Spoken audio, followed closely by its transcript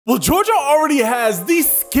Well, Georgia already has the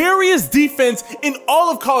scariest defense in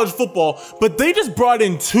all of college football, but they just brought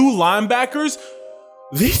in 2 linebackers.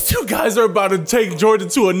 These 2 guys are about to take Georgia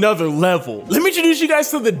to another level. Let me introduce you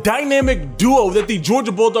guys to the dynamic duo that the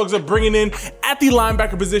Georgia Bulldogs are bringing in at the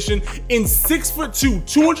linebacker position in 6'2",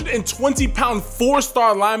 220-pound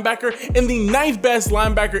 4-star linebacker and the 9th best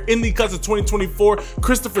linebacker in the class of 2024,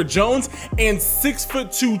 Kristopher Jones, and 6'2",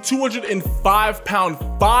 205-pound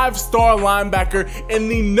 5-star linebacker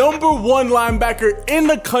and the #1 linebacker in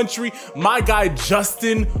the country, my guy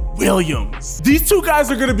Justin Williams. These 2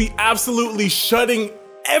 guys are gonna be absolutely shutting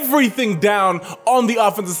everything down on the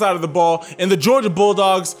offensive side of the ball, and the Georgia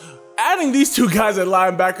Bulldogs adding these 2 guys at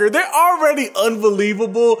linebacker, they're already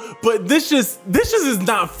unbelievable, but this just is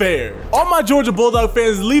not fair. All my Georgia Bulldog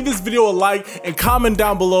fans, leave this video a like and comment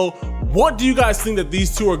down below. What do you guys think that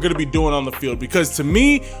these 2 are gonna be doing on the field? Because to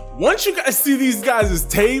me, once you guys see these guys'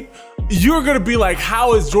 tape, you're gonna be like,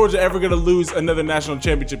 how is Georgia ever gonna lose another national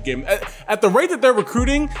championship game? At the rate that they're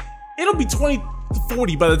recruiting, it'll be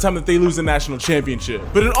 20-40 by the time that they lose a national championship.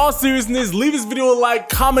 But in all seriousness, leave this video a like,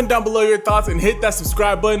 comment down below your thoughts, and hit that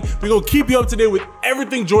subscribe button. We're gonna keep you up to date with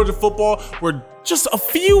everything Georgia football. We're just a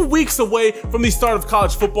few weeks away from the start of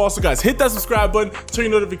college football. So guys, hit that subscribe button, turn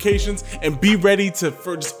your notifications, and be ready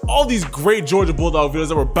for just all these great Georgia Bulldog videos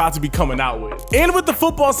that we're about to be coming out with. And with the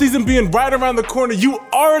football season being right around the corner, you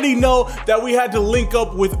already know that we had to link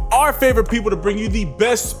up with our favorite people to bring you the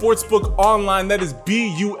best sportsbook online, that is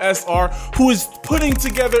BUSR, who is putting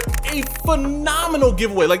together a phenomenal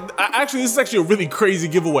giveaway. Actually, this is actually a really crazy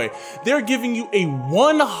giveaway. They're giving you a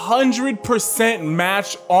 100%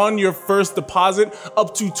 match on your first deposit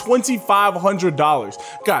up to $2,500.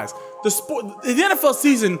 Guys, the NFL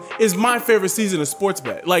season is my favorite season of sports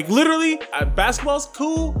bet. Like literally, basketball's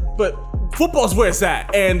cool, but football's where it's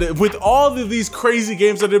at. And with all of these crazy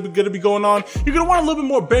games that are gonna be going on, you're gonna want a little bit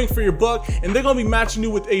more bang for your buck, and they're gonna be matching you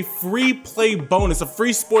with a free play bonus, a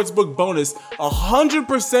free sportsbook bonus,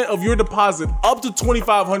 100% of your deposit up to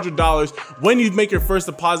 $2,500 when you make your first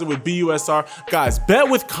deposit with BUSR. Guys, bet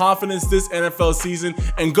with confidence this NFL season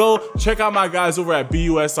and go check out my guys over at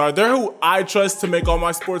BUSR. They're who I trust to make all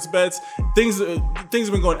my sports bets. Things have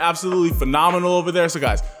been going absolutely phenomenal over there. So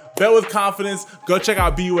guys, bet with confidence, go check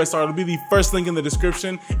out BUSR. It'll be the first link in the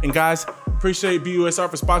description. And guys, appreciate BUSR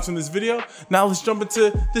for sponsoring this video. Now let's jump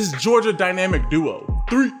into this Georgia dynamic duo.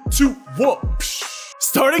 3, 2, 1.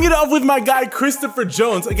 Starting it off with my guy, Kristopher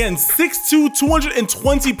Jones. Again, 6'2",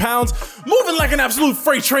 220 pounds, moving like an absolute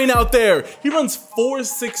freight train out there. He runs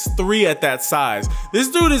 4'6'3" at that size. This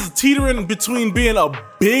dude is teetering between being a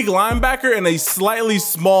big linebacker and a slightly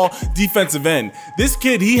small defensive end. This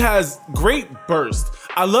kid, he has great burst.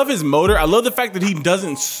 I love his motor. I love the fact that he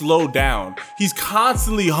doesn't slow down. He's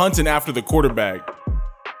constantly hunting after the quarterback.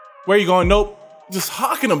 Where are you going? Nope. Just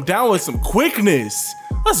hawking him down with some quickness.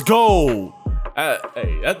 Let's go.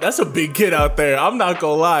 Hey, that's a big kid out there. I'm not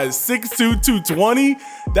gonna lie. 6'2", 220.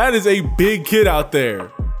 That is a big kid out there.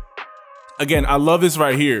 Again, I love this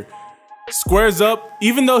right here. Squares up,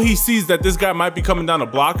 even though he sees that this guy might be coming down to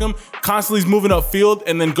block him, constantly is moving upfield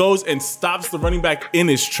and then goes and stops the running back in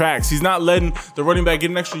his tracks. He's not letting the running back get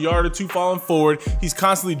an extra yard or 2 falling forward. He's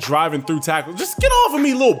constantly driving through tackles. Just get off of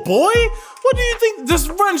me, little boy. What do you think? Just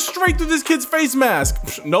run straight through this kid's face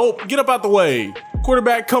mask. Nope, get up out the way.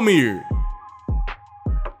 Quarterback, come here.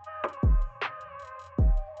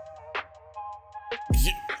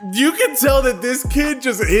 You can tell that this kid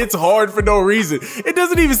just hits hard for no reason. It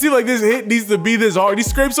doesn't even seem like this hit needs to be this hard. He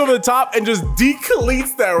scrapes over the top and just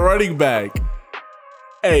decleats that running back.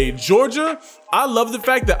 Hey, Georgia, I love the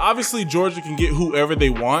fact that obviously Georgia can get whoever they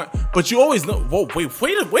want, but you always know, whoa, wait a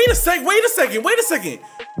second. Where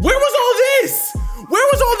was all this? Where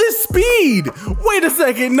was all this speed? Wait a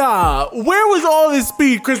second, nah. Where was all this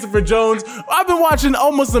speed, Kristopher Jones? I've been watching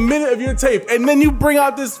almost a minute of your tape, and then you bring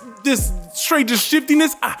out this straight just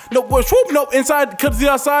shiftiness. No, swoop, no, inside, cut to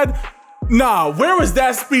the outside. Nah, where was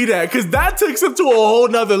that speed at? Because that takes him to a whole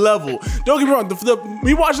nother level. Don't get me wrong,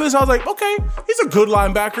 me watching this, I was like, okay, he's a good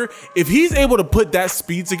linebacker. If he's able to put that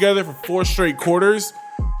speed together for 4 straight quarters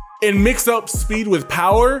and mix up speed with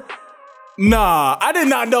power, nah, I did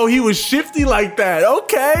not know he was shifty like that.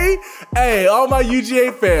 Okay. Hey, all my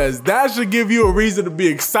UGA fans, that should give you a reason to be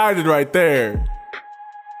excited right there.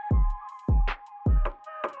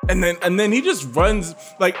 And then he just runs,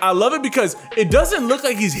 like, I love it because it doesn't look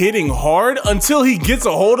like he's hitting hard until he gets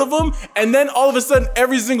a hold of him, and then all of a sudden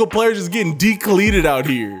every single player just getting decleated out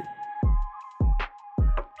here.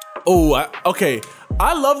 Oh, okay.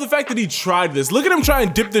 I love the fact that he tried this. Look at him try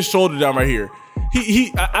and dip this shoulder down right here.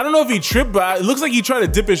 I don't know if he tripped, but it looks like he tried to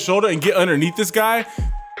dip his shoulder and get underneath this guy.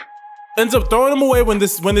 ends up throwing him away when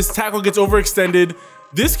this tackle gets overextended.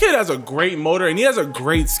 This kid has a great motor and he has a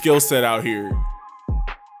great skill set out here.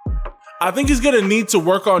 I think he's gonna need to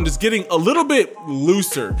work on just getting a little bit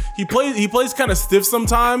looser. He plays kind of stiff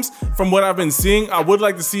sometimes from what I've been seeing. I would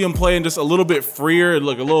like to see him playing just a little bit freer and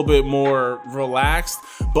look a little bit more relaxed.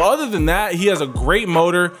 But other than that, he has a great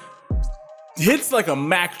motor, hits like a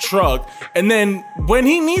Mack truck, and then when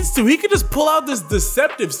he needs to, he could just pull out this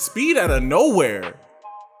deceptive speed out of nowhere.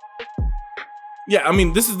 Yeah, I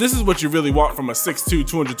mean, this is what you really want from a 6'2",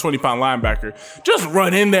 220-pound linebacker. Just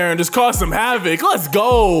run in there and just cause some havoc. Let's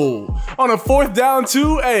go. On a 4th down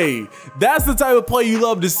too, hey, that's the type of play you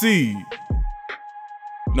love to see.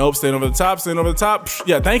 Nope, staying over the top, staying over the top.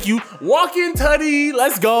 Yeah, thank you. Walk in, tutty.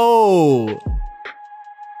 Let's go.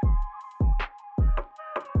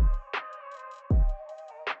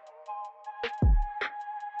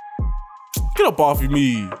 Get up off of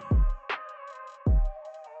me.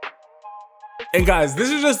 And guys, this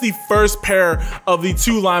is just the first pair of the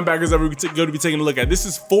 2 linebackers that we're going to be taking a look at. This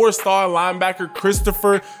is 4-star linebacker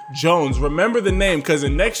Kristopher Jones. Remember the name, because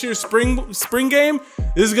in next year's spring game,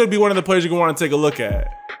 this is going to be one of the players you're going to want to take a look at.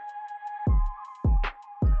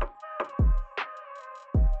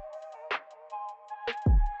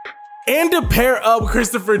 And to pair up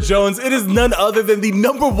Kristopher Jones, it is none other than the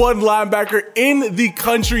 #1 linebacker in the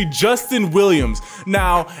country, Justin Williams.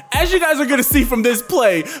 Now, as you guys are gonna see from this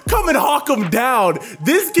play, come and hawk him down.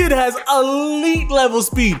 This kid has elite level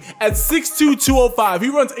speed at 6'2", 205. He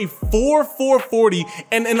runs a 4.440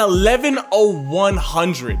 and an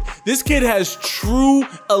 11.0100. This kid has true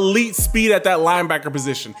elite speed at that linebacker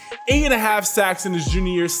position. 8.5 sacks in his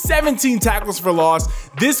junior year, 17 tackles for loss.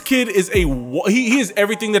 This kid is he is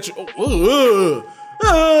everything that you. Get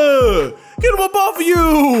him up off of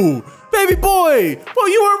you, baby boy. Well,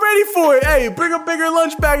 you weren't ready for it. Hey, bring a bigger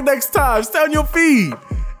lunch bag next time. Stay on your feet.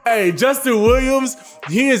 Hey, Justin Williams,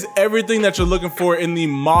 he is everything that you're looking for in the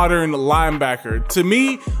modern linebacker. To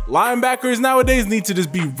me, linebackers nowadays need to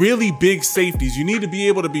just be really big safeties. You need to be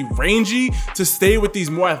able to be rangy to stay with these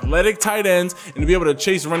more athletic tight ends and to be able to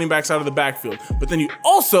chase running backs out of the backfield. But then you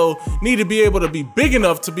also need to be able to be big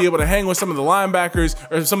enough to be able to hang with some of the linebackers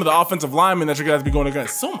or some of the offensive linemen that you're going to have to be going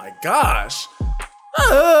against. Oh my gosh.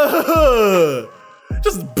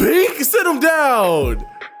 Just bink, sit him down.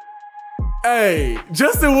 Hey,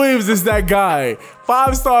 Justin Williams is that guy.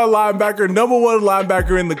 5-star linebacker, #1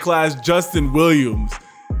 linebacker in the class, Justin Williams.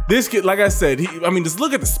 This kid, like I said, I mean, just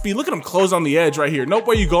look at the speed. Look at him close on the edge right here. Nope,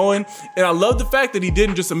 where you going? And I love the fact that he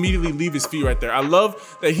didn't just immediately leave his feet right there. I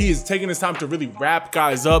love that he is taking his time to really wrap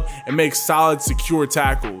guys up and make solid, secure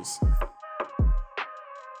tackles.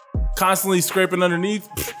 Constantly scraping underneath.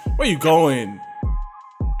 Where you going?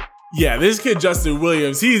 Yeah, this kid, Justin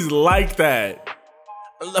Williams, he's like that.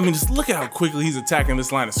 I mean, just look at how quickly he's attacking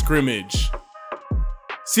this line of scrimmage.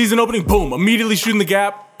 Season opening, boom, immediately shooting the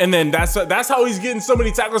gap. And then that's how he's getting so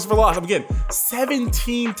many tackles for loss. I'm getting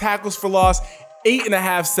 17 tackles for loss,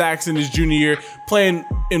 8.5 sacks in his junior year, playing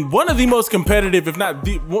in one of the most competitive, if not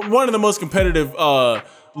one of the most competitive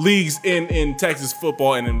leagues in Texas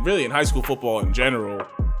football and really in high school football in general.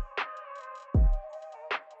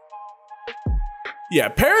 Yeah,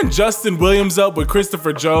 pairing Justin Williams up with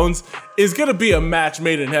Kristopher Jones is gonna be a match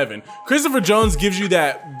made in heaven. Kristopher Jones gives you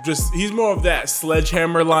that, he's more of that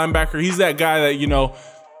sledgehammer linebacker. He's that guy that, you know,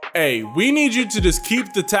 hey, we need you to just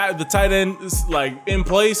keep the tight end like in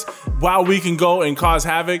place while we can go and cause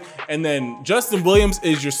havoc. And then Justin Williams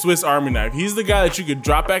is your Swiss Army knife. He's the guy that you could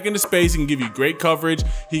drop back into space. He can give you great coverage.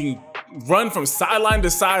 He can run from sideline to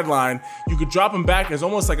sideline. You could drop him back as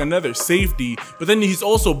almost like another safety, but then he's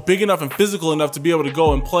also big enough and physical enough to be able to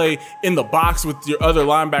go and play in the box with your other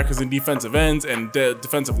linebackers and defensive ends and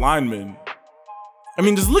defensive linemen. I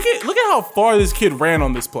mean, just look at how far this kid ran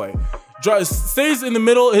on this play. Stays in the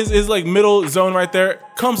middle, his like middle zone right there,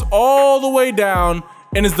 comes all the way down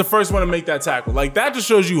and is the first one to make that tackle. Like, that just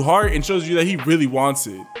shows you heart and shows you that he really wants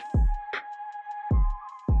it.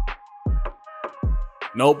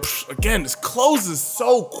 Nope, again, just closes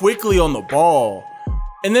so quickly on the ball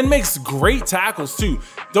and then makes great tackles too.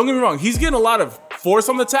 Don't get me wrong, he's getting a lot of force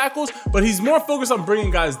on the tackles, but he's more focused on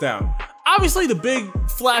bringing guys down. Obviously, the big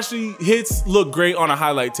flashy hits look great on a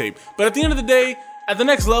highlight tape, but at the end of the day, at the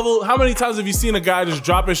next level, how many times have you seen a guy just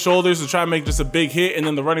drop his shoulders to try and make just a big hit and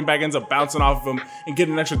then the running back ends up bouncing off of him and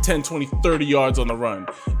getting an extra 10, 20, 30 yards on the run?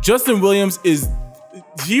 Justin Williams is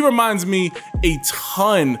he reminds me a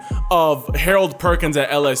ton of Harold Perkins at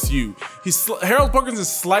LSU. Harold Perkins is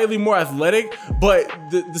slightly more athletic, but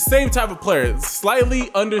the same type of player, slightly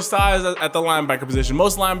undersized at the linebacker position.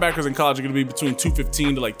 Most linebackers in college are gonna be between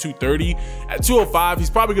 215 to like 230. At 205, he's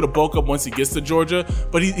probably gonna bulk up once he gets to Georgia,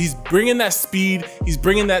 but he's bringing that speed, he's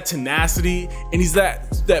bringing that tenacity, and he's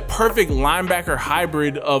that perfect linebacker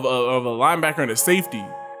hybrid of a linebacker and a safety.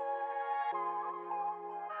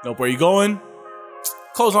 Nope, where you going?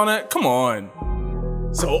 Close on that, come on.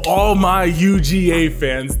 So all my UGA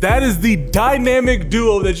fans, that is the dynamic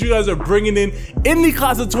duo that you guys are bringing in the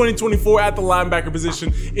class of 2024 at the linebacker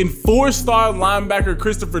position, in 4-star linebacker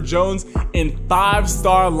Kristopher Jones and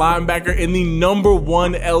 5-star linebacker in the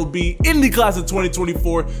 #1 LB in the class of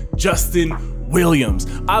 2024, Justin Williams.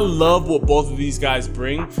 I love what both of these guys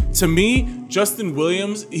bring. To me, Justin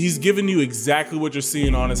Williams, he's giving you exactly what you're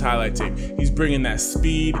seeing on his highlight tape. He's bringing that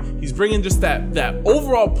speed. He's bringing just that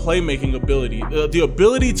overall playmaking ability, the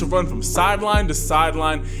ability to run from sideline to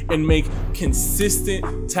sideline and make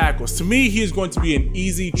consistent tackles. To me, he is going to be an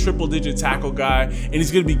easy triple-digit tackle guy, and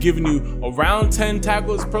he's going to be giving you around 10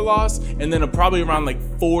 tackles per loss, and then probably around like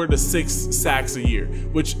 4 to 6 sacks a year,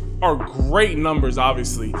 which are great numbers,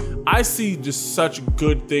 obviously. I see just such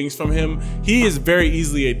good things from him. He is very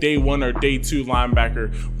easily a day 1 or day 2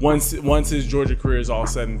 linebacker once his Georgia career is all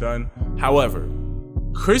said and done. However,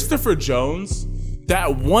 Kristopher Jones,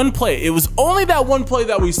 that one play, it was only that one play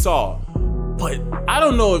that we saw, but I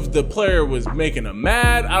don't know if the player was making him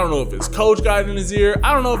mad. I don't know if his coach got in his ear.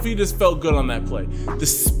 I don't know if he just felt good on that play. The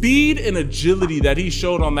speed and agility that he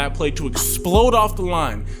showed on that play to explode off the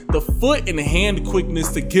line, the foot and hand quickness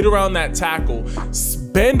to get around that tackle,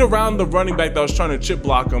 bend around the running back that was trying to chip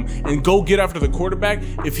block him, and go get after the quarterback.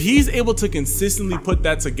 If he's able to consistently put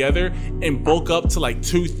that together and bulk up to like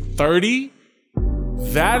 230,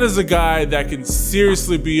 that is a guy that can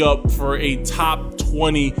seriously be up for a top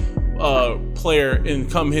 20 player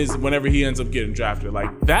and whenever he ends up getting drafted. Like,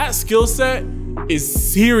 that skill set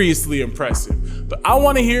is seriously impressive. But I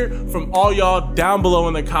want to hear from all y'all down below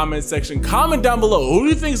in the comment section. Comment down below, who do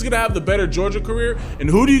you think is gonna have the better Georgia career, and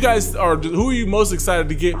who are you most excited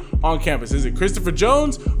to get on campus? Is it Kristopher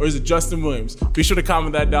Jones or is it Justin Williams? Be sure to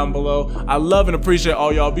comment that down below. I love and appreciate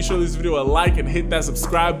all y'all. Be sure to leave this video a like and hit that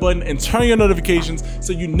subscribe button and turn your notifications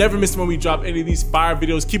so you never miss when we drop any of these fire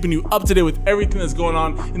videos, keeping you up to date with everything that's going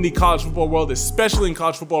on in the college football world, especially in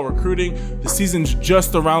college football recruiting. The season's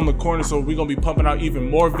just around the corner, so we're gonna be pumping out even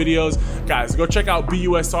more videos. Guys, go check out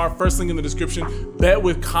BUSR, first link in the description. Bet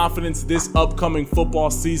with confidence this upcoming football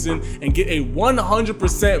season and get a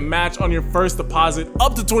 100% match on your first deposit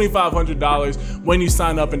up to $2,500 when you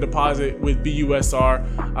sign up and deposit with BUSR.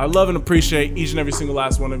 I love and appreciate each and every single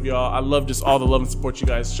last one of y'all. I love just all the love and support you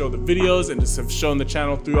guys show the videos and just have shown the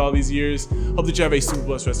channel through all these years. Hope that you have a super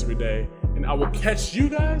blessed rest of your day, and I will catch you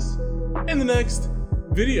guys in the next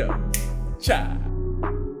video. Ciao.